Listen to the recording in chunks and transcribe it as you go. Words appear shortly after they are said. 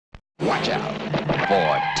Watch out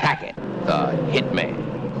for Tackett, the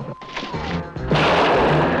hitman.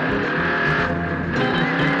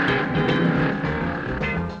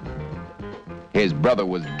 His brother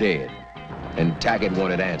was dead, and Tackett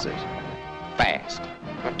wanted answers. Fast.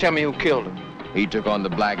 Now tell me who killed him. He took on the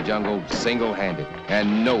Black Jungle single-handed,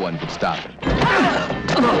 and no one could stop him.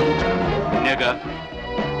 Nigga.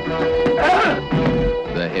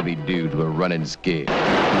 The heavy dudes were running scared.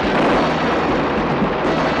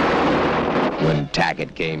 When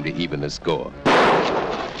Tackett came to even the score.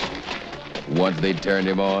 Once they turned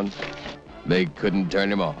him on, they couldn't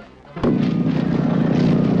turn him off.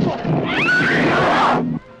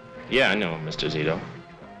 Yeah, I know him, Mr. Zito.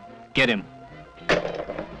 Get him.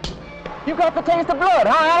 You got the taste of blood,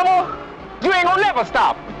 huh, animal? You ain't gonna never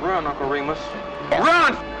stop. Run, Uncle Remus.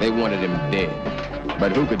 Run! They wanted him dead,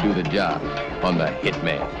 but who could do the job on the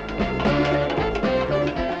hitman?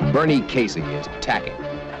 Bernie Casey is Tackett,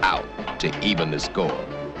 out to even the score.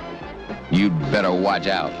 You'd better watch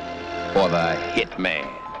out for the hitman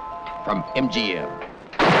from MGM.